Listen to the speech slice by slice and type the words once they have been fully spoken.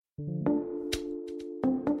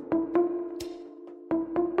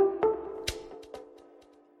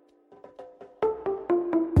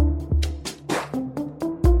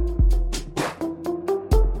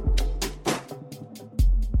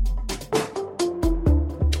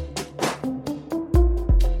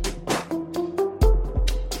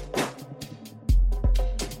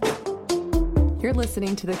You're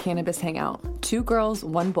listening to the Cannabis Hangout, 2 girls,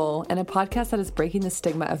 1 bowl, and a podcast that is breaking the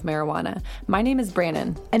stigma of marijuana. My name is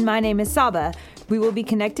Brannon. And my name is Saba. We will be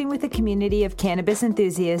connecting with a community of cannabis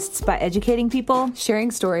enthusiasts by educating people,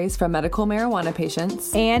 Sharing stories from medical marijuana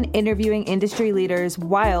patients, and interviewing industry leaders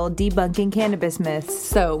while debunking cannabis myths.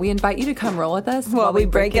 So we invite you to come roll with us while we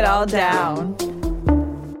break it all down.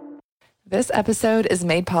 This episode is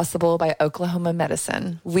made possible by Oklahoma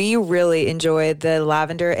Medicine. We really enjoy the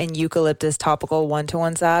lavender and eucalyptus topical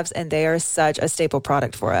 1-to-1 salves, and they are such a staple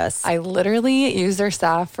product for us. I literally use their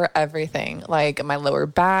salve for everything, like my lower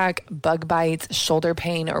back, bug bites, shoulder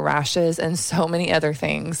pain, rashes, and so many other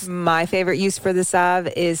things. My favorite use for the salve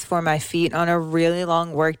is for my feet on a really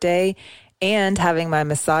long work day, and having my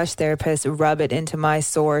massage therapist rub it into my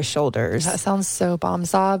sore shoulders. That sounds so bomb,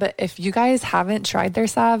 Sob. If you guys haven't tried their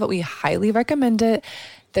salve, we highly recommend it.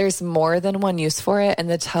 There's more than one use for it, and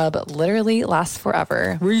the tub literally lasts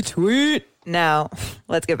forever. Retweet. Now,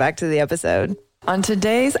 let's get back to the episode. On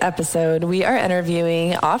today's episode, we are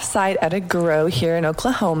interviewing offsite at a grow here in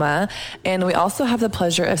Oklahoma, and we also have the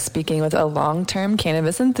pleasure of speaking with a long-term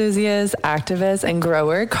cannabis enthusiast, activist, and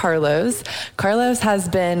grower, Carlos. Carlos has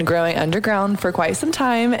been growing underground for quite some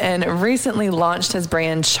time and recently launched his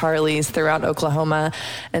brand Charly's throughout Oklahoma.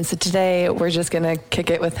 And so today, we're just going to kick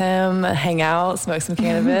it with him, hang out, smoke some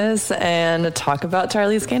cannabis, and talk about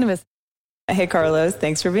Charly's cannabis. Hey, Carlos,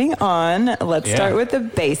 thanks for being on. Let's start with the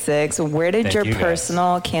basics. Where did your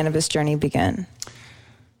personal cannabis journey begin?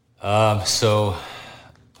 So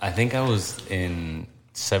I think I was in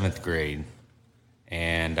 7th grade,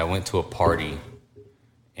 and I went to a party,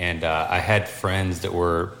 and I had friends that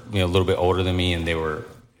were a little bit older than me, and they were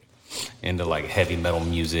into like heavy metal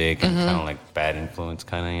music and kind of like Bad Influence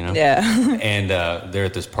kind of, Yeah. And they're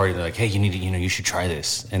at this party. They're like, hey, you should try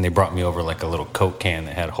this. And they brought me over like a little Coke can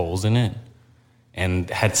that had holes in it and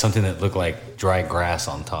had something that looked like dry grass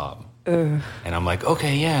on top. Ugh. And I'm like,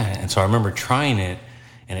 okay, yeah. And so I remember trying it,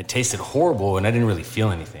 and it tasted horrible, and I didn't really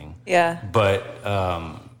feel anything. Yeah. But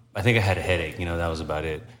I think I had a headache. That was about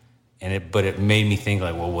it. But it made me think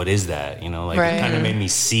like, well, what is that? It kind of made me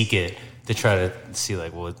seek it to try to see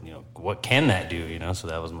like, well, what can that do? So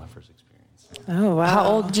that was my first experience. Oh, wow. How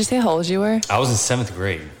old, did you say how old you were? I was in 7th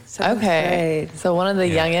grade. Okay, so one of the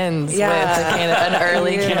youngins with an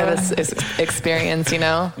early cannabis experience,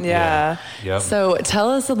 Yeah. Yep. So tell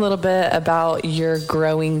us a little bit about your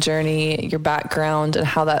growing journey, your background, and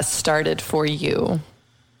how that started for you.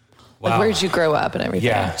 Wow. Like, where did you grow up and everything?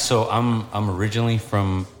 Yeah, so I'm originally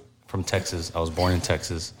from Texas. I was born in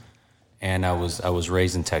Texas, and I was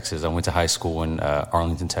raised in Texas. I went to high school in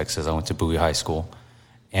Arlington, Texas. I went to Bowie High School,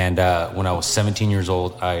 and when I was 17 years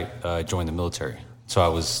old, I joined the military. So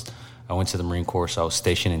I went to the Marine Corps, so I was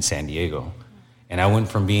stationed in San Diego. And I went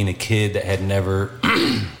from being a kid that had never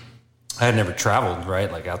traveled, right?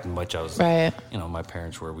 Like out much. I was, right. My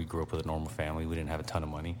parents we grew up with a normal family. We didn't have a ton of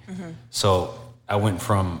money. Mm-hmm. So I went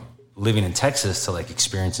from living in Texas to like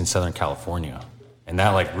experiencing Southern California. And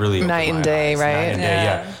that like really night and day, right? Night and day,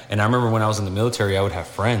 yeah. And I remember when I was in the military, I would have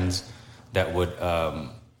friends that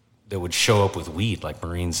would show up with weed, like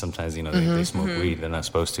Marines sometimes, they smoke weed. They're not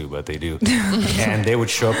supposed to, but they do. And they would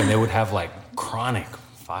show up and they would have like chronic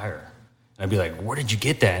fire. And I'd be like, where did you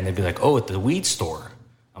get that? And they'd be like, oh, at the weed store.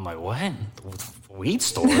 I'm like, what? The weed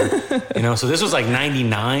store? So this was like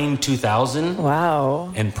 99, 2000.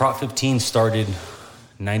 Wow. And Prop 15 started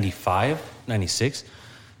 95, 96.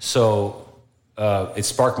 So it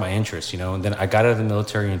sparked my interest, and then I got out of the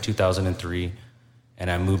military in 2003 and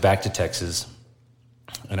I moved back to Texas.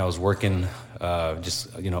 And I was working just,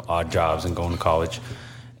 odd jobs and going to college.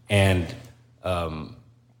 And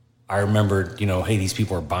I remembered, hey, these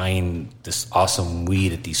people are buying this awesome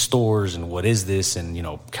weed at these stores. And what is this? And,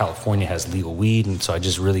 California has legal weed. And so I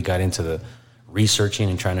just really got into the researching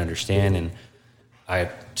and trying to understand. And I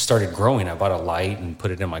started growing. I bought a light and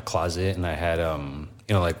put it in my closet. And I had,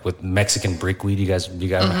 like with Mexican brickweed, you guys,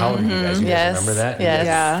 how old are you guys? You guys remember that? Yes.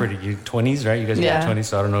 Yeah. Pretty, you 20s, right? You guys are 20s,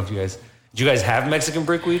 so I don't know if you guys... Did you guys have Mexican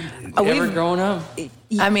brickweed ever growing up?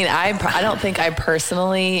 I mean, I don't think I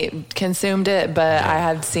personally consumed it, but I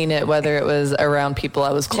had seen it, whether it was around people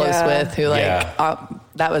I was close with who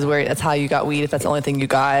that's how you got weed. If that's the only thing you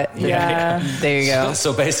got, there you go.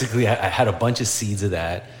 So basically I had a bunch of seeds of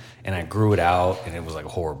that and I grew it out and it was like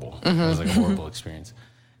horrible. Mm-hmm. It was like a horrible experience.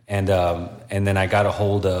 And then I got a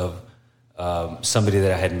hold of somebody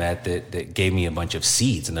that I had met that gave me a bunch of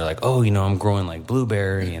seeds, and they're like, oh, I'm growing like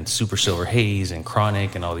blueberry and super silver haze and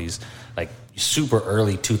chronic and all these like super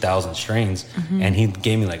early 2000 strains. Mm-hmm. And he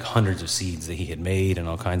gave me like hundreds of seeds that he had made and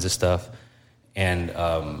all kinds of stuff. And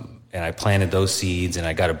and I planted those seeds, and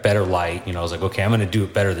I got a better light. I was like, okay, I'm going to do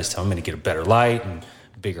it better this time. I'm going to get a better light and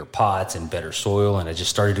bigger pots and better soil. And I just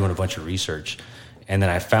started doing a bunch of research. And then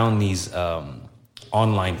I found these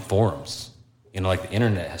online forums. Like the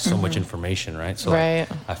internet has so much information, right? So I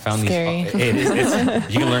found Scary. these.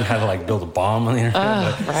 You can learn how to like build a bomb on the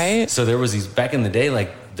internet. Right. So there was these back in the day,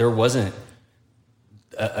 like there wasn't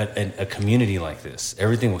a community like this.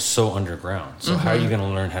 Everything was so underground. So how are you going to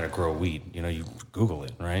learn how to grow weed? You Google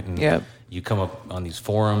it, right? And you come up on these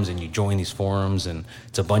forums and you join these forums, and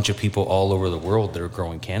it's a bunch of people all over the world that are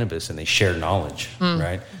growing cannabis, and they share knowledge,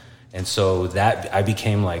 right? And so that I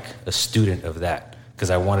became like a student of that, because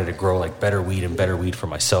I wanted to grow like better weed for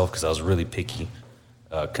myself, because I was a really picky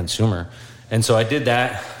consumer. And so I did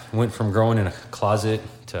that, went from growing in a closet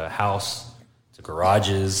to a house to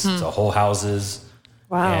garages to whole houses.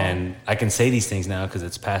 Wow. And I can say these things now because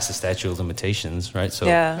it's past the statute of limitations, right? So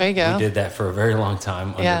There you go. we did that for a very long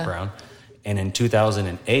time underground. And in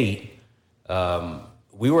 2008,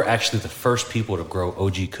 we were actually the first people to grow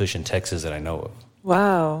OG Kush in Texas that I know of.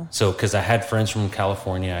 Wow. So, because I had friends from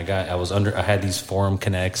California, I had these forum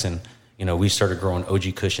connects, and we started growing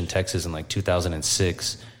OG Kush in Texas in like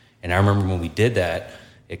 2006. And I remember when we did that,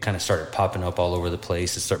 it kind of started popping up all over the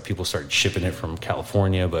place. People started shipping it from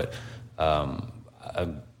California, but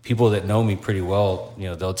people that know me pretty well,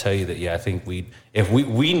 they'll tell you that I think if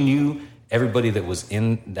we knew everybody that was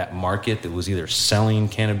in that market that was either selling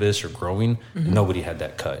cannabis or growing, nobody had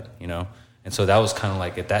that cut, And so that was kind of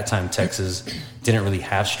like, at that time, Texas didn't really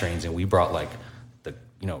have strains, and we brought like the,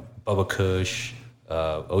 Bubba Kush,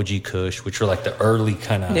 OG Kush, which were like the early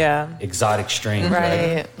kind of exotic strains,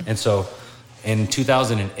 right? And so in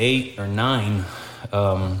 2008 or 9,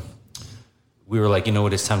 we were like,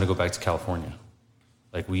 it's time to go back to California.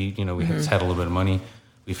 Like we just had a little bit of money.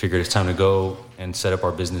 We figured it's time to go and set up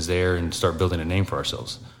our business there and start building a name for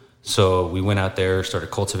ourselves. So we went out there,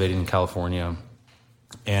 started cultivating in California,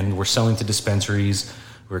 and we're selling to dispensaries.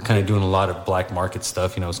 We were kind of doing a lot of black market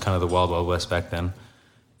stuff. It was kind of the Wild Wild West back then.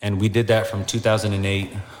 And we did that from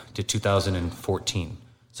 2008 to 2014.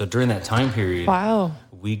 So during that time period,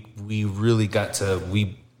 we really got to,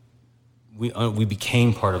 we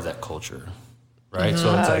became part of that culture, right?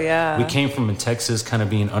 So it's like, we came from in Texas kind of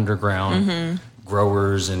being underground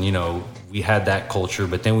growers, and, we had that culture,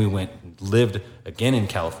 but then we lived again in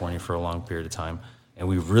California for a long period of time. And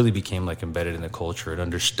we really became like embedded in the culture and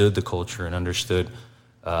understood the culture and understood,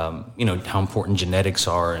 how important genetics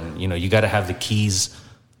are. And, you got to have the keys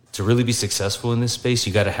to really be successful in this space.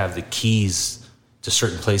 You got to have the keys to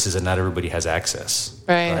certain places that not everybody has access.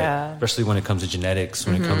 Right. Yeah. Especially when it comes to genetics,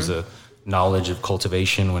 when it comes to knowledge of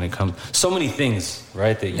cultivation, when it comes so many things,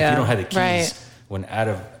 right? That if you don't have the keys, when out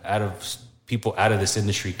of people out of this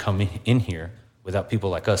industry come in here, without people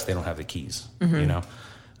like us, they don't have the keys,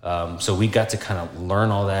 So we got to kind of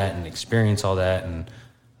learn all that and experience all that.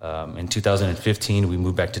 And in 2015, we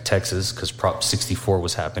moved back to Texas because Prop 64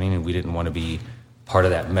 was happening, and we didn't want to be part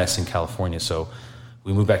of that mess in California. So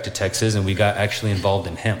we moved back to Texas, and we got actually involved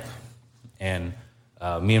in hemp. And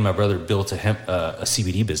me and my brother built a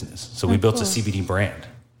CBD business. So we built a CBD brand.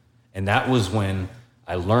 And that was when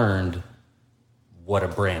I learned what a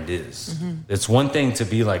brand is. It's one thing to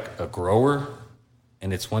be like a grower,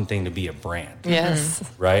 and it's one thing to be a brand. Yes.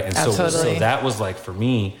 Right? And so Absolutely. that was like, for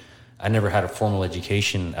me, I never had a formal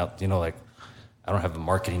education out, like I don't have a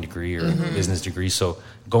marketing degree or a business degree. So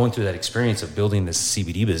going through that experience of building this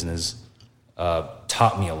CBD business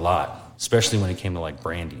taught me a lot, especially when it came to like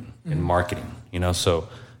branding and marketing, so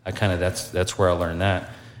I kind of, that's where I learned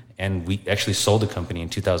that. And we actually sold the company in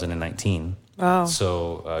 2019. Wow.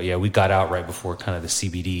 So we got out right before kind of the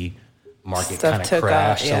CBD market kind of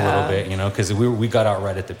crashed a little bit, because we got out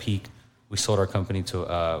right at the peak. We sold our company to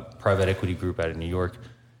a private equity group out of New York.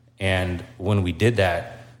 And when we did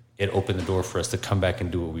that, it opened the door for us to come back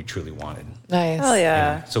and do what we truly wanted. Nice. Hell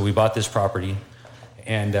yeah. And so we bought this property,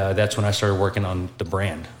 and that's when I started working on the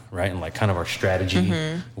brand, right? And like kind of our strategy,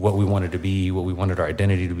 what we wanted to be, what we wanted our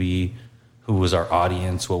identity to be, who was our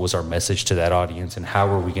audience, what was our message to that audience, and how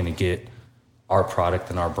were we going to get our product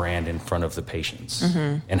and our brand in front of the patients,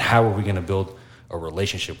 and how are we going to build a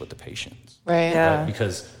relationship with the patients, Right. Yeah. right?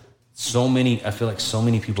 Because I feel like so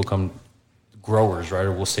many people come, growers, right,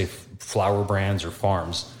 or we'll say flower brands or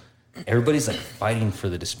farms, everybody's like fighting for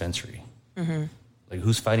the dispensary. Like,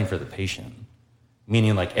 who's fighting for the patient?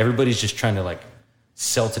 Meaning, like, everybody's just trying to like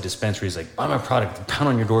sell to dispensaries, like, buy my product, pound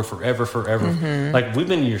on your door forever. Like, we've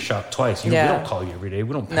been in your shop twice. We don't call you every day.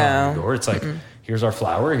 We don't pound on your door. It's like, here's our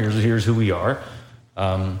flower. Here's who we are.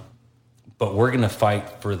 But we're going to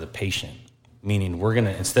fight for the patient. Meaning, we're going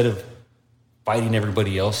to, instead of fighting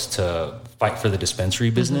everybody else to fight for the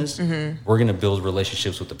dispensary business. We're going to build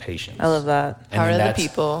relationships with the patients. I love that. How are the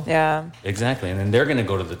people? Yeah. Exactly. And then they're going to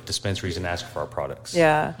go to the dispensaries and ask for our products.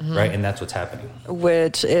 Yeah. Right. And that's what's happening.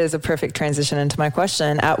 Which is a perfect transition into my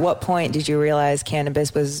question. At what point did you realize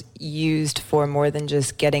cannabis was used for more than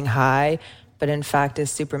just getting high, but in fact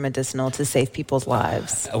is super medicinal to save people's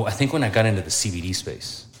lives? I think when I got into the CBD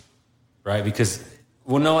space, right? Because,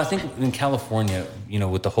 well, no, I think in California,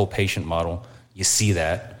 with the whole patient model, you see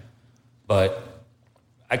that. But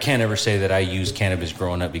I can't ever say that I used cannabis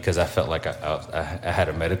growing up because I felt like I had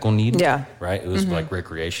a medical need. Yeah. Right? It was like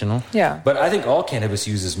recreational. Yeah. But I think all cannabis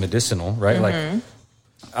use is medicinal, right? Like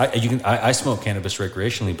I smoke cannabis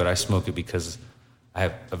recreationally, but I smoke it because I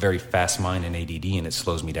have a very fast mind and ADD, and it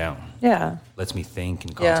slows me down. Yeah. Lets me think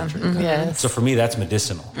and concentrate. Yes. So for me, that's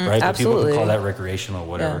medicinal, right? But people absolutely. can call that recreational or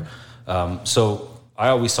whatever. So I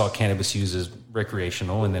always saw cannabis used as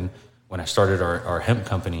recreational. And then when I started our hemp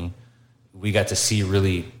company, we got to see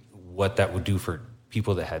really what that would do for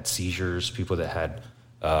people that had seizures, people that had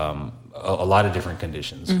a lot of different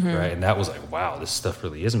conditions, right? And that was like, wow, this stuff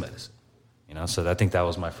really is medicine. So I think that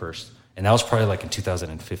was my first. And that was probably like in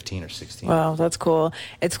 2015 or 16. Wow, that's cool.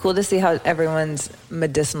 It's cool to see how everyone's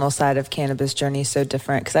medicinal side of cannabis journey is so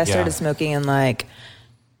different. Because I started smoking in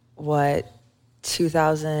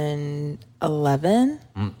 2011?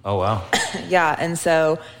 Oh, wow. Yeah, and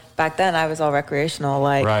so back then I was all recreational.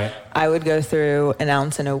 Right. I would go through an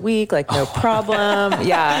ounce in a week, no problem.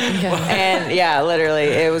 Yeah. And literally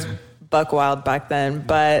it was buck wild back then.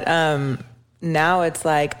 But now it's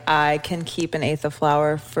I can keep an eighth of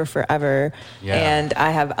flower for forever, and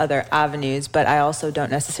I have other avenues, but I also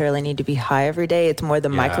don't necessarily need to be high every day. It's more the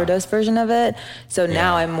microdose version of it. So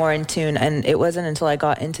now I'm more in tune, and it wasn't until I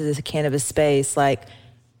got into this cannabis space,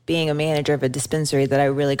 being a manager of a dispensary, that I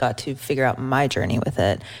really got to figure out my journey with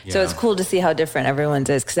it. Yeah. So it's cool to see how different everyone's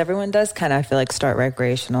is, because everyone does kind of, I feel start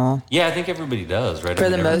recreational. Yeah, I think everybody does, right? For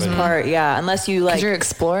the most part, yeah. Unless you Because you're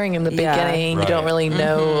exploring in the beginning. Right. You don't really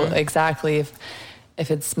know exactly if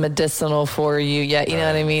it's medicinal for you yet. You know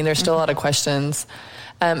what I mean? There's still a lot of questions.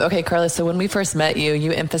 Okay, Carla, so when we first met you,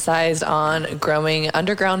 you emphasized on growing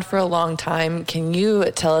underground for a long time. Can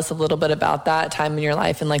you tell us a little bit about that time in your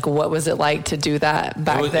life and what was it like to do that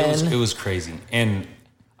back then? It was crazy. And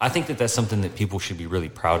I think that that's something that people should be really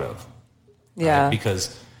proud of. Yeah. Right?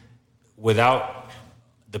 Because without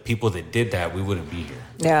the people that did that, we wouldn't be here.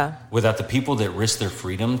 Yeah. Without the people that risked their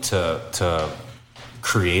freedom to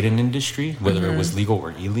create an industry, whether it was legal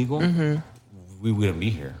or illegal, we wouldn't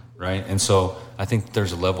be here. Right. And so I think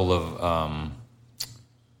there's a level of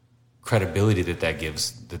credibility that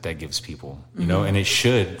gives people, and it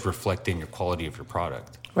should reflect in your quality of your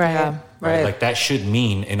product. Right. Yeah. Right. That should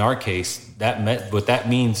mean, in our case,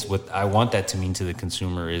 what I want that to mean to the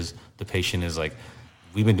consumer is the patient is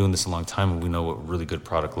we've been doing this a long time and we know what really good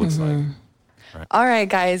product looks like. Right. All right,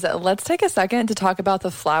 guys, let's take a second to talk about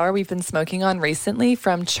the flower we've been smoking on recently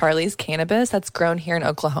from Charly's Cannabis that's grown here in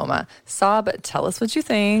Oklahoma. Saab, tell us what you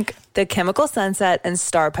think. The Chemical Sunset and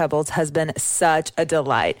Star Pebbles has been such a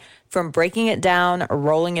delight. From breaking it down,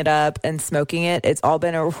 rolling it up, and smoking it, it's all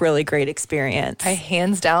been a really great experience. I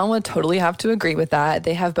hands down would totally have to agree with that.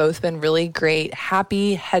 They have both been really great,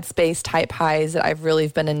 happy headspace type highs that I've really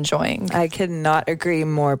been enjoying. I could not agree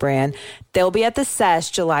more, Bran. They'll be at the Sesh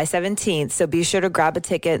July 17th, so be sure to grab a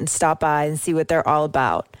ticket and stop by and see what they're all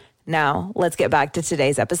about. Now, let's get back to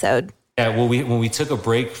today's episode. Yeah, well, when we took a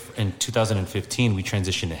break in 2015, we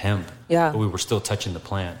transitioned to hemp. Yeah. But we were still touching the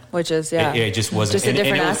plant. Which is, it just wasn't. Just a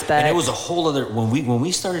different aspect. And it was a whole other, when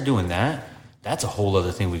we started doing that, that's a whole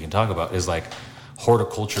other thing we can talk about, is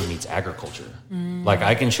horticulture meets agriculture.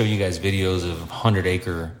 I can show you guys videos of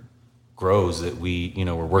 100-acre grows that we,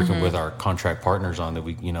 we're working with our contract partners on, that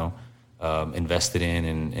we, invested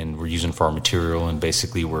in and we're using for our material. And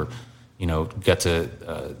basically we're, got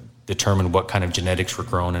to determine what kind of genetics were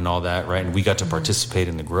grown and all that, right? And we got to participate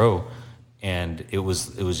in the grow, and it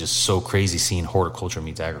was just so crazy seeing horticulture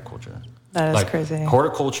meets agriculture. That is crazy.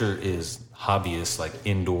 Horticulture is hobbyist,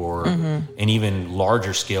 indoor, and even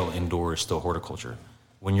larger scale indoor is still horticulture.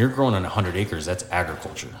 When you're growing on 100 acres, that's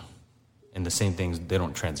agriculture, and the same things, they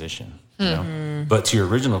don't transition. You know? But to your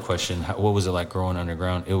original question, what was it like growing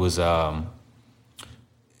underground? It was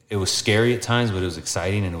scary at times, but it was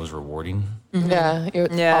exciting and it was rewarding. Yeah, you're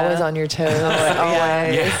always on your toes.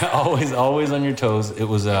 Always on your toes. It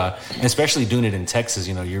was, especially doing it in Texas,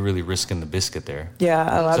 you're really risking the biscuit there. Yeah,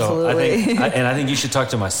 absolutely. So I think you should talk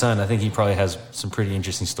to my son. I think he probably has some pretty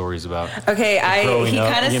interesting stories about. Okay, he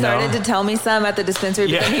kind of started to tell me some at the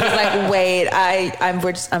dispensary, but then he was like, "Wait, I'm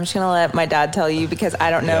just gonna let my dad tell you because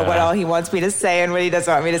I don't know what all he wants me to say and what he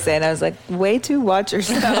doesn't want me to say." And I was like, "Way to watch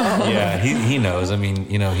yourself." Yeah, he knows. I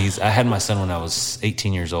mean, I had my son when I was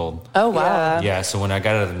 18 years old. Oh wow. Yeah, so when I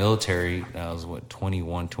got out of the military, I was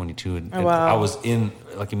 21, 22, and I was in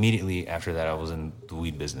immediately after that I was in the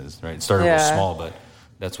weed business. Right, it started real small, but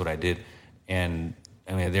that's what I did. And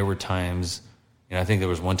I mean, there were times, I think there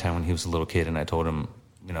was one time when he was a little kid, and I told him,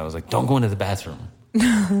 I was like, "Don't go into the bathroom,"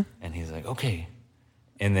 and he's like, "Okay."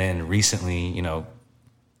 And then recently,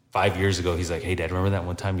 5 years ago, he's like, "Hey, Dad, remember that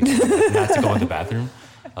one time you told me not to go in the bathroom?"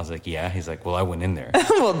 I was like, "Yeah." He's like, "Well, I went in there."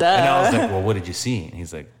 Well, duh. And I was like, "Well, what did you see?" And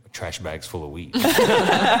he's like, "Trash bags full of weed."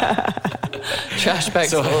 Trash bags.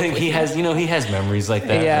 So I think he has memories like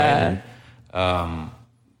that. Yeah. Right?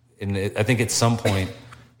 And I think at some point,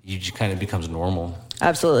 you just kind of becomes normal.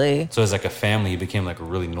 Absolutely. So as a family, it became a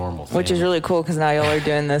really normal thing. Which is really cool because now y'all are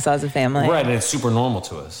doing this as a family. Right, and it's super normal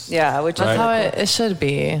to us. Yeah, which that's is how really cool. it should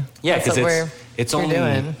be. Yeah, because it's only.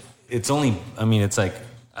 I mean, it's like,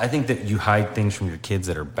 I think that you hide things from your kids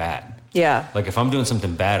that are bad. Yeah. Like if I'm doing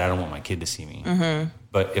something bad, I don't want my kid to see me. Mm-hmm.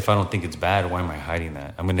 But if I don't think it's bad, why am I hiding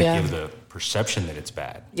that? I'm going to give the perception that it's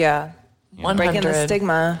bad. Yeah. 100. Breaking the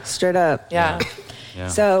stigma straight up. Yeah.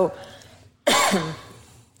 So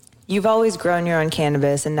you've always grown your own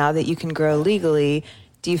cannabis, and now that you can grow legally,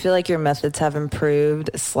 do you feel like your methods have improved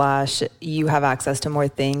 / you have access to more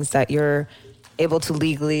things that you're able to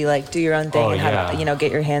legally do your own thing have,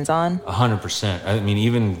 get your hands on? 100%. I mean,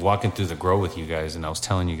 even walking through the grow with you guys, and I was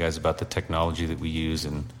telling you guys about the technology that we use,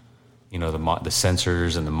 and the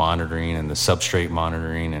sensors and the monitoring and the substrate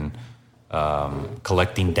monitoring and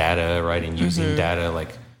collecting data, right, and using data.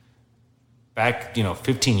 Back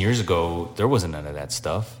 15 years ago, there wasn't none of that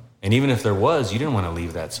stuff. And even if there was, you didn't want to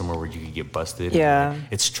leave that somewhere where you could get busted. Yeah.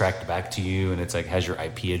 It's tracked back to you, and it's has your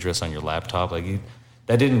IP address on your laptop.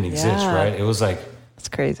 That didn't exist, right? It was it's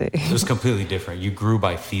crazy. It was completely different. You grew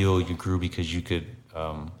by feel. You grew because you could.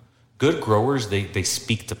 Good growers, they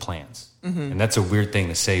speak to plants, and that's a weird thing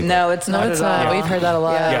to say. No, it's not. It's not. We've heard that a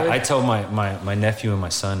lot. Yeah, I tell my nephew and my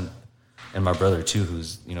son, and my brother too,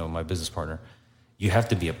 who's my business partner. You have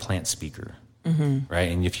to be a plant speaker,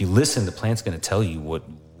 right? And if you listen, the plant's going to tell you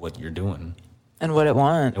what you're doing. And what it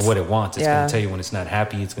wants. It's going to tell you when it's not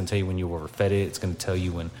happy. It's going to tell you when you overfed it. It's going to tell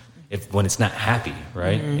you when it's not happy,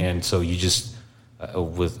 right? And so you just,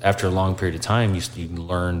 after a long period of time, you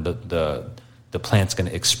learn the plant's going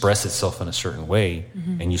to express itself in a certain way,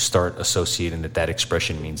 and you start associating that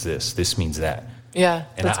expression means this means that. Yeah,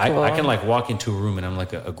 and I can walk into a room, and I'm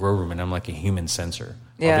a grow room, and I'm a human sensor.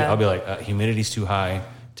 Yeah. I'll be humidity's too high,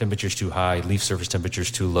 temperature's too high, leaf surface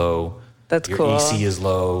temperature's too low. That's your cool. EC is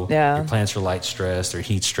low. Yeah. Your plants are light stressed or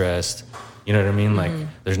heat stressed. You know what I mean?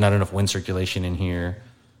 There's not enough wind circulation in here.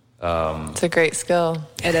 It's a great skill.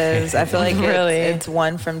 It is. I feel like Really? it's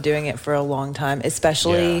one from doing it for a long time,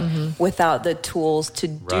 especially without the tools to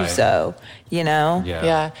do so,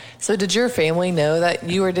 Yeah. So did your family know that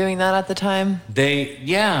you were doing that at the time?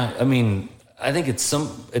 I mean, I think at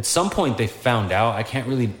some point they found out. I can't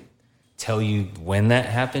really tell you when that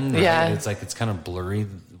happened. Right? Yeah. It's kind of blurry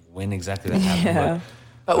when exactly that happened. Yeah.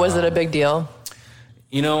 But was it a big deal?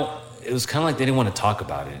 It was kind of they didn't want to talk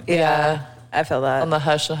about it. Yeah. I feel that. On the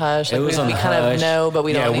hush. It was on we the kind hush. of know, but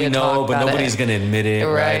we don't need to talk about it. but nobody's going to admit it,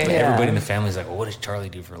 right? Yeah. Everybody in the family's like, well, what does Charlie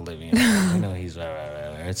do for a living? He's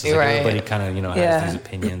it's just everybody kind of, has these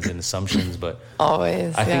opinions and assumptions, but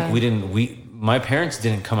always. I think my parents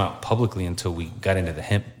didn't come out publicly until we got into the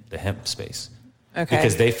hemp space. Okay.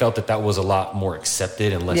 Because they felt that was a lot more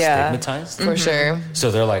accepted and less stigmatized. For sure.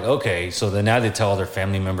 So they're like, okay. So then now they tell all their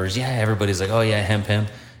family members, everybody's like, oh yeah, hemp.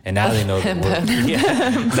 And now they know that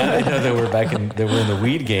we're in the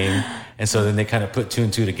weed game. And so then they kind of put two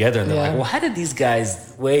and two together, and they're like, well, how did these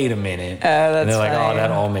guys, wait a minute. And they're like, funny. oh,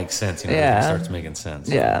 that all makes sense. It starts making sense.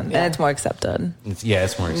 Yeah. And it's more accepted. It's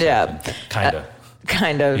more accepted. Yeah. Kind of.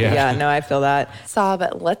 Kind of. Yeah. No, I feel that.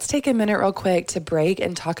 Saab, let's take a minute real quick to break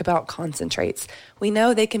and talk about concentrates. We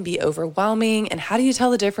know they can be overwhelming. And how do you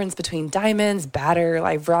tell the difference between diamonds, batter,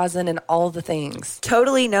 live rosin, and all the things?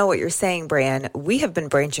 Totally know what you're saying, Bran. We have been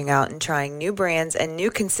branching out and trying new brands and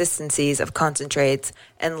new consistencies of concentrates.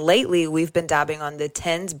 And lately, we've been dabbing on the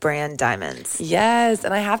Tens brand diamonds. Yes.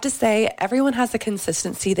 And I have to say, everyone has a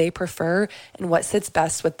consistency they prefer and what sits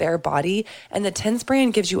best with their body. And the Tens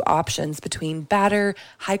brand gives you options between batter, water,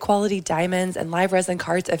 high quality diamonds, and live resin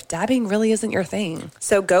carts if dabbing really isn't your thing.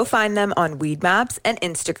 So go find them on Weed Maps and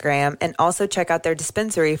Instagram, and also check out their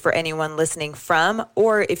dispensary for anyone listening from,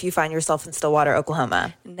 or if you find yourself in Stillwater,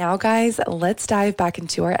 Oklahoma. Now, guys, let's dive back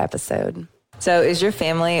into our episode. So is your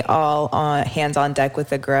family all on hands on deck with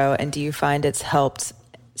the grow, and do you find it's helped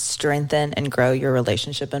strengthen and grow your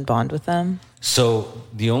relationship and bond with them? So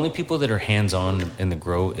the only people that are hands-on in the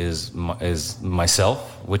grow is myself,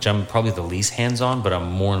 which I'm probably the least hands-on, but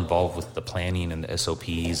I'm more involved with the planning and the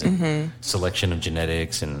SOPs and selection of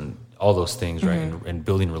genetics and all those things, right? And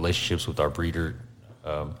building relationships with our breeder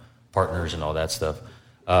partners and all that stuff.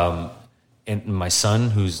 And my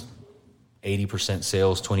son, who's 80%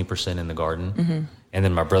 sales, 20% in the garden. And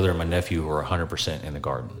then my brother and my nephew who are 100% in the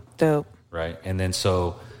garden. Dope. Right. And then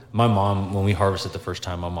so my mom, when we harvested the first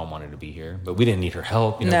time, my mom wanted to be here, but we didn't need her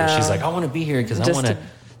help. You know, but she's like, I want to be here because I want to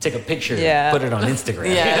take a picture and put it on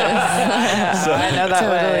Instagram. So I know that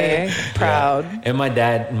way. Proud. Yeah. And my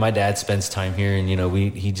dad spends time here, and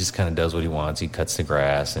he just kind of does what he wants. He cuts the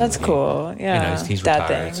grass. And that's cool. Yeah. He's dad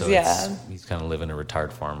retired, things. so he's kind of living a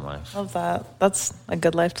retired farm life. Love that. That's a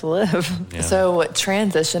good life to live. Yeah. So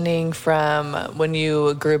transitioning from when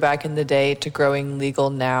you grew back in the day to growing legal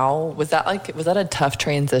now, was that a tough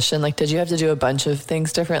transition? Like, did you have to do a bunch of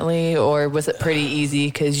things differently, or was it pretty easy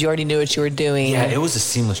because you already knew what you were doing? Yeah, it was a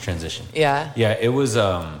seamless transition. Yeah, it was.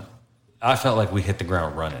 I felt like we hit the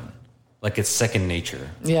ground running, like it's second nature.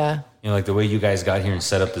 Yeah, like the way you guys got here and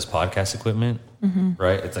set up this podcast equipment,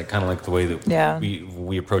 right? It's like kind of like the way that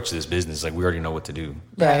we approach this business. Like we already know what to do,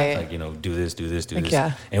 right? Like do this, do this, do this.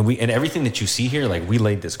 Yeah, and everything that you see here, like we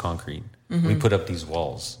laid this concrete, we put up these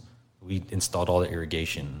walls, we installed all the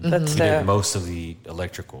irrigation, we did most of the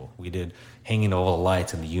electrical, we did hanging all the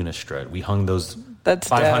lights and the unistrut. We hung those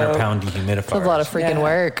 500-pound dehumidifiers. It's a lot of freaking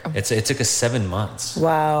work. It took us 7 months.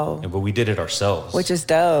 Wow. But we did it ourselves. Which is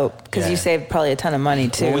dope, because you saved probably a ton of money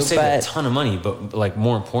too. Well, we saved a ton of money, but like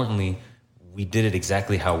more importantly, we did it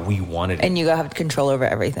exactly how we wanted it. And you have control over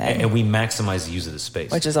everything. And we maximized the use of the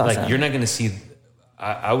space. Which is awesome. Like you're not going to see,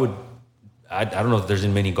 I don't know if there's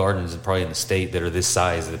in many gardens probably in the state that are this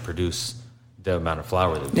size that produce the amount of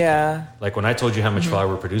flower that we do. Like when I told you how much flower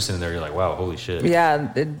we're producing in there, you're like, wow, holy shit.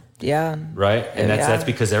 Yeah. Right? And that's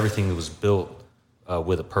because everything was built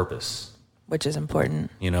with a purpose. Which is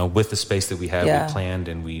important. With the space that we had, we planned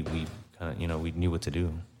and we kind of, we knew what to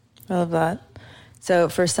do. I love that. So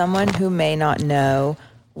for someone who may not know,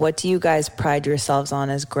 what do you guys pride yourselves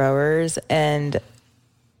on as growers? And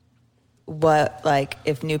what, like,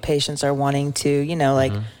 if new patients are wanting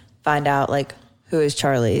to, find out, like, who is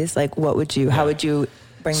Charly's? Like, how would you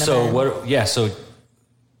bring them in? So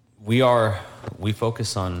we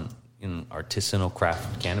focus on artisanal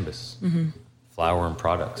craft cannabis, flower and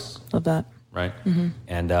products. Love that. Right.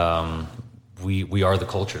 And we are the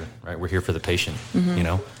culture, right? We're here for the patient,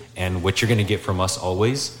 and what you're going to get from us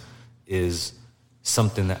always is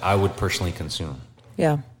something that I would personally consume.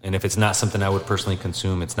 Yeah. And if it's not something I would personally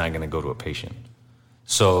consume, it's not going to go to a patient.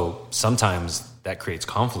 So sometimes that creates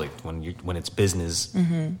conflict when it's business,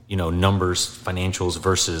 numbers, financials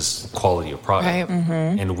versus quality of product.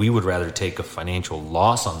 Right. And we would rather take a financial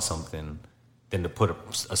loss on something than to put a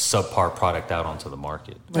subpar product out onto the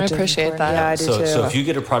market. I appreciate that. Yeah, I do too. So if you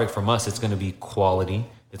get a product from us, it's going to be quality.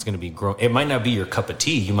 It's going to be grown. It might not be your cup of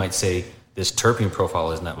tea. You might say, this terpene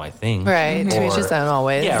profile is not my thing. Right. To each his own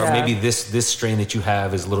always. Yeah, or maybe this strain that you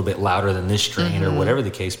have is a little bit louder than this strain or whatever the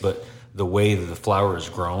case, but the way that the flower is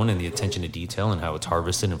grown and the attention to detail and how it's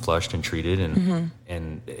harvested and flushed and treated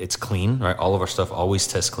and it's clean, right? All of our stuff always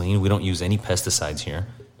tests clean. We don't use any pesticides here.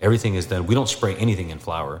 Everything is done. We don't spray anything in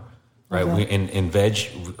flower, right? We in veg,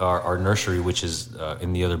 our nursery, which is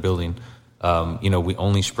in the other building, we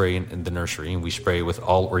only spray in the nursery, and we spray with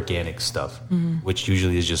all organic stuff, which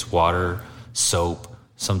usually is just water, soap,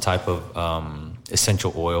 some type of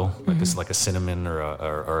essential oil, like a cinnamon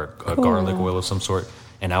or a garlic oil of some sort,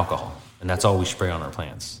 and alcohol. And that's all we spray on our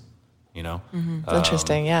plants,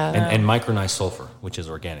 Interesting, yeah. And micronized sulfur, which is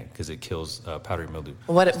organic because it kills powdery mildew.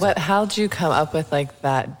 How'd you come up with like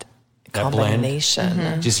that combination?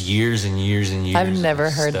 Blend, just years and years and years. I've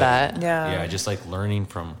never heard that. Yeah, just like learning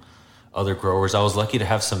from other growers. I was lucky to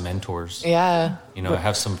have some mentors. Yeah. I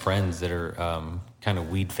have some friends that are kind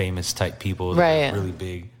of weed famous type people that are really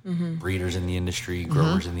big breeders in the industry,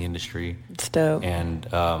 growers in the industry. It's dope. And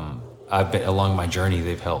I've been along my journey,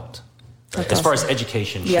 they've helped. As far as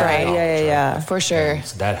education, yeah, for sure.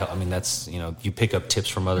 That's you pick up tips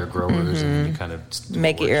from other growers and you kind of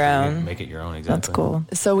make it your own. Make it your own, exactly. That's cool.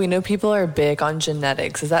 So we know people are big on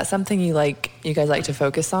genetics. Is that something you guys like to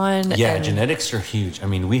focus on? Yeah, genetics are huge. I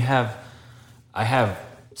mean, I have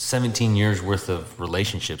 17 years worth of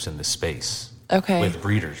relationships in this space. Okay. With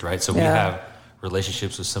breeders, right? So we have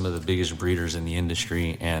relationships with some of the biggest breeders in the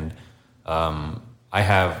industry, and I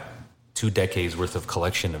have 2 decades worth of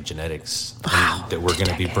collection of genetics that we're going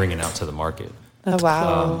to be bringing out to the market. That's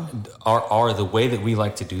wow. The way that we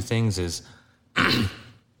like to do things is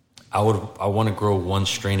I want to grow one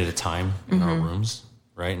strain at a time in our rooms,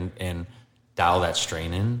 right? And dial that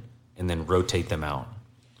strain in and then rotate them out,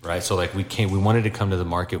 right? So like we wanted to come to the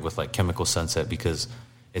market with like Chemical Sunset because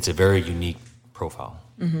it's a very unique profile.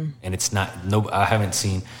 And it's not, I haven't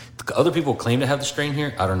seen, other people claim to have the strain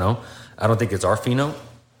here. I don't know. I don't think it's our pheno.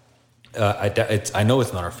 I know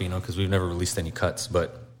it's not our pheno because we've never released any cuts,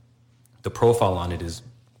 but the profile on it is,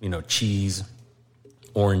 cheese,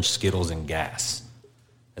 orange, Skittles, and gas.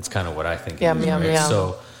 That's kind of what I think. Yum, it is, yum, right? yum.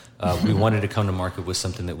 So we wanted to come to market with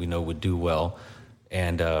something that we know would do well.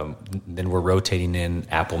 And then we're rotating in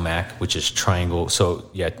Apple Mac, which is triangle.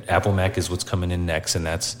 So yeah, Apple Mac is what's coming in next, and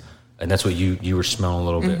that's what you were smelling a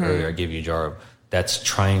little bit earlier. I gave you a jar of that's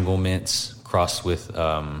triangle mints crossed with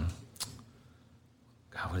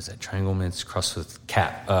what is that? Triangle mints crossed with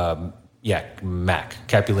Mac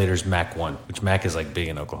Capulators Mac 1, which Mac is like big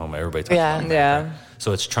in Oklahoma. Everybody talks about Mac, right?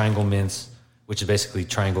 So it's triangle mints, which is basically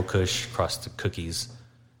triangle kush crossed to cookies,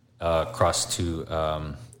 crossed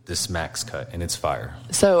to this Max cut, and it's fire.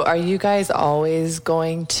 So are you guys always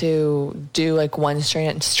going to do like one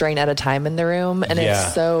strain at a time in the room? And if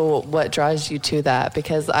so, what draws you to that?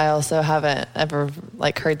 Because I also haven't ever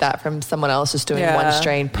like heard that from someone else, just doing one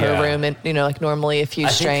strain per room, and like normally a few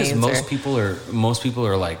strains. I think most people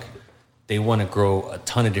are like, they want to grow a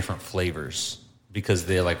ton of different flavors because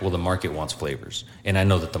they're like, well, the market wants flavors, and I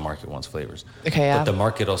know that the market wants flavors. Okay, yeah. But the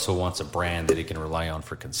market also wants a brand that it can rely on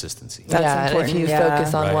for consistency. That's important. And if you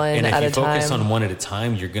focus on one and at a time. if you focus on one at a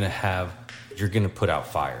time, you're gonna put out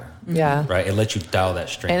fire. Yeah. Right. It lets you dial that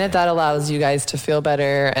strain. And that allows you guys to feel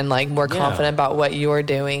better and like more confident about what you're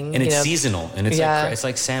doing. And it's seasonal, and it's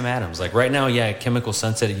like Sam Adams. Like right now, Chemical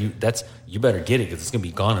Sunset. You better get it because it's gonna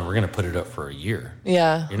be gone, and we're gonna put it up for a year.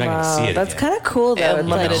 Yeah. You're not gonna see it. That's kind of cool though. It's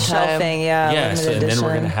limited like time. shelving. Yeah. So, and then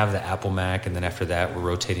we're gonna have the Apple Mac, and then after that, we're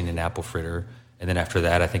rotating an apple fritter. And then after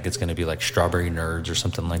that, I think it's going to be like strawberry nerds or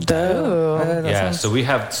something like that. Oh, yeah. So we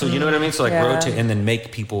have, you know what I mean? So like rotate and then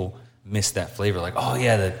make people miss that flavor. Like, oh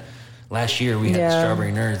yeah, last year we had the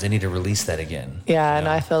strawberry nerds. They need to release that again. Yeah. And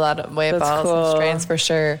I feel that way about some strains for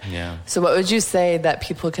sure. Yeah. So what would you say that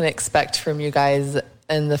people can expect from you guys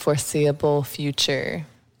in the foreseeable future?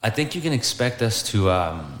 I think you can expect us to,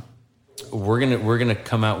 we're going to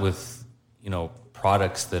come out with,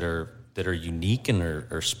 products that are unique and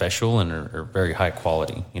are special and are very high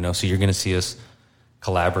quality, so you're going to see us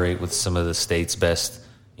collaborate with some of the state's best,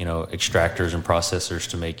 extractors and processors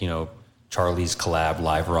to make, Charly's collab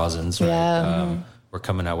live rosins. Right? Yeah. We're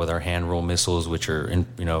coming out with our hand roll missiles, which are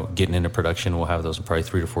getting into production. We'll have those in probably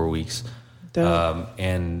 3 to 4 weeks.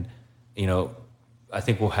 And, I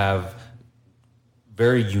think we'll have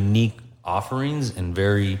very unique offerings and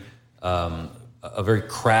a very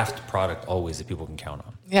craft product always that people can count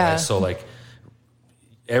on. Yeah. Right? So like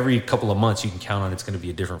every couple of months you can count on it's going to be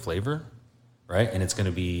a different flavor, right? And it's going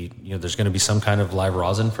to be, there's going to be some kind of live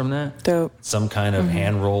rosin from that. Dope. Some kind of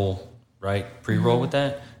hand roll, right? Pre-roll with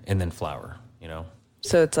that, and then flour,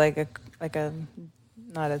 So it's like a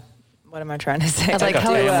what am I trying to say? I like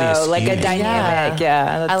how like a dynamic.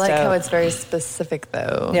 Yeah. I like how it's very specific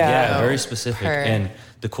though. Yeah, very specific. And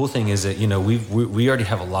the cool thing is that, we already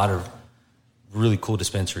have a lot of really cool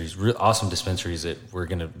dispensaries, awesome dispensaries that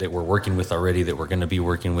we're working with already, that we're going to be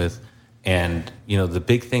working with. And, the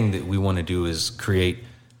big thing that we want to do is create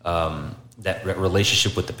that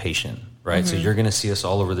relationship with the patient, right? So you're going to see us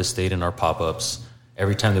all over the state in our pop-ups.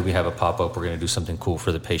 Every time that we have a pop-up, we're going to do something cool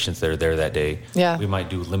for the patients that are there that day. Yeah. We might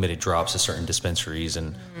do limited drops at certain dispensaries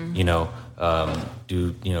and,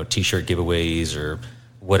 do, T-shirt giveaways or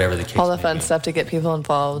whatever the case all the may fun be. stuff to get people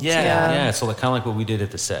involved. Yeah. So kind of like what we did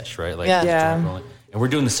at the sesh, right? Like and we're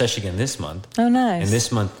doing the sesh again this month. Oh, nice. And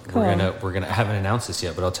this month we're gonna I haven't announced this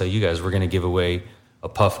yet, but I'll tell you guys, we're gonna give away a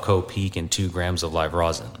Puffco Peak and 2 grams of live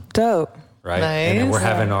rosin. Dope. Right. Nice. And then we're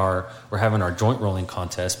having our joint rolling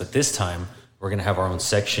contest, but this time we're gonna have our own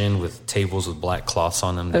section with tables with black cloths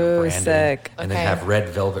on them that are branded, sick. and then have red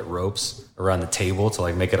velvet ropes around the table to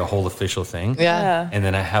like make it a whole official thing. Yeah. And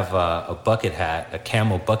then I have a bucket hat, a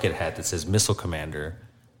camo bucket hat that says Missile Commander.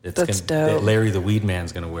 That Larry the Weed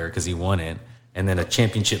Man's gonna wear because he won it. And then a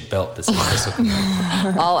championship belt that says Missile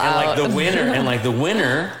Commander. All out. Like the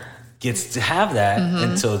winner gets to have that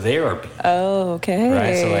until they are beat. Oh, okay.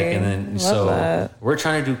 Right. So we're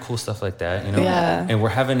trying to do cool stuff like that, Yeah. And we're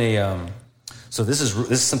having a so this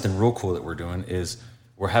is something real cool that we're doing is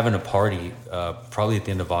we're having a party probably at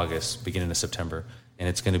the end of August, beginning of September, and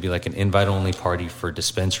it's going to be like an invite-only party for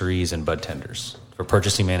dispensaries and bud tenders, for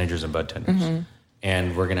purchasing managers and bud tenders.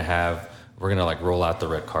 And we're gonna like roll out the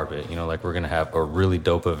red carpet. You know, like we're gonna have a really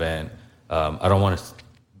dope event. I don't want to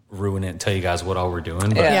ruin it and tell you guys what all we're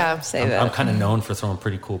doing, but I'm kind of known for throwing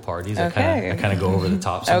pretty cool parties. Okay. I kind of go over the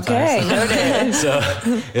top sometimes. Okay, noted. So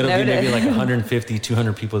it'll be maybe like 150,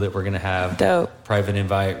 200 people that we're going to have. Dope. Private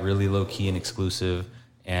invite, really low key and exclusive.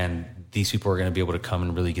 And these people are going to be able to come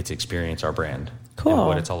and really get to experience our brand. Cool. And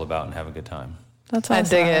what it's all about and have a good time. That's awesome. I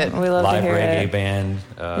dig it. We love Live to hear reggae it. band.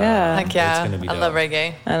 Heck yeah. It's going to be dope. I love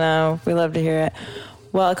reggae. I know. We love to hear it.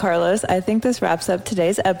 Well, Carlos, I think this wraps up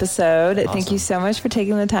today's episode. Awesome. Thank you so much for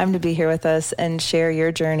taking the time to be here with us and share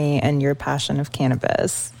your journey and your passion of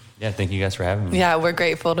cannabis. Yeah, thank you guys for having me. Yeah, we're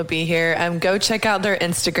grateful to be here. Go check out their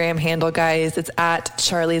Instagram handle, guys. It's at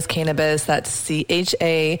Charly's Cannabis. That's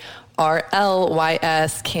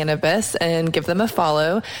CHARLYS Cannabis, and give them a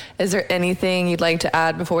follow. Is there anything you'd like to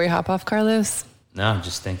add before we hop off, Carlos? No,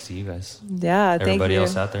 just thanks to you guys. Yeah, thank you. Everybody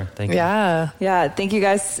else out there, thank you. Yeah, thank you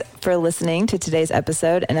guys for listening to today's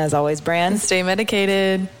episode. And as always, Brand, stay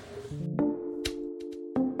medicated.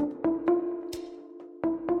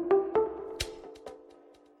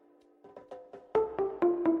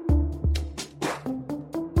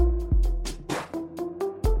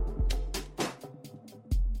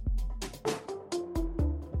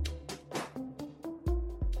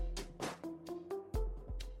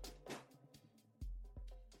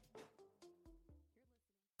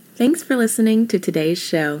 Thanks for listening to today's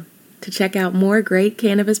show. To check out more great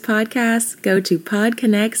cannabis podcasts, go to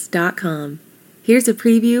podconnects.com. Here's a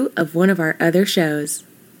preview of one of our other shows.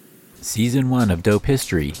 Season 1 of Dope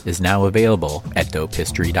History is now available at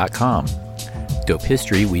dopehistory.com. Dope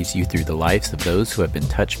History weaves you through the lives of those who have been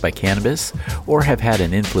touched by cannabis or have had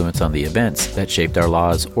an influence on the events that shaped our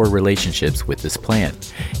laws or relationships with this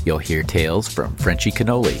plant. You'll hear tales from Frenchie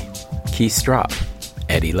Cannoli, Keith Strop,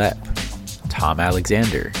 Eddie Lepp, Tom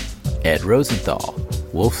Alexander, Ed Rosenthal,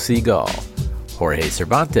 Wolf Seagal, Jorge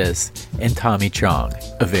Cervantes, and Tommy Chong.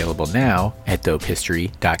 Available now at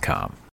dopehistory.com.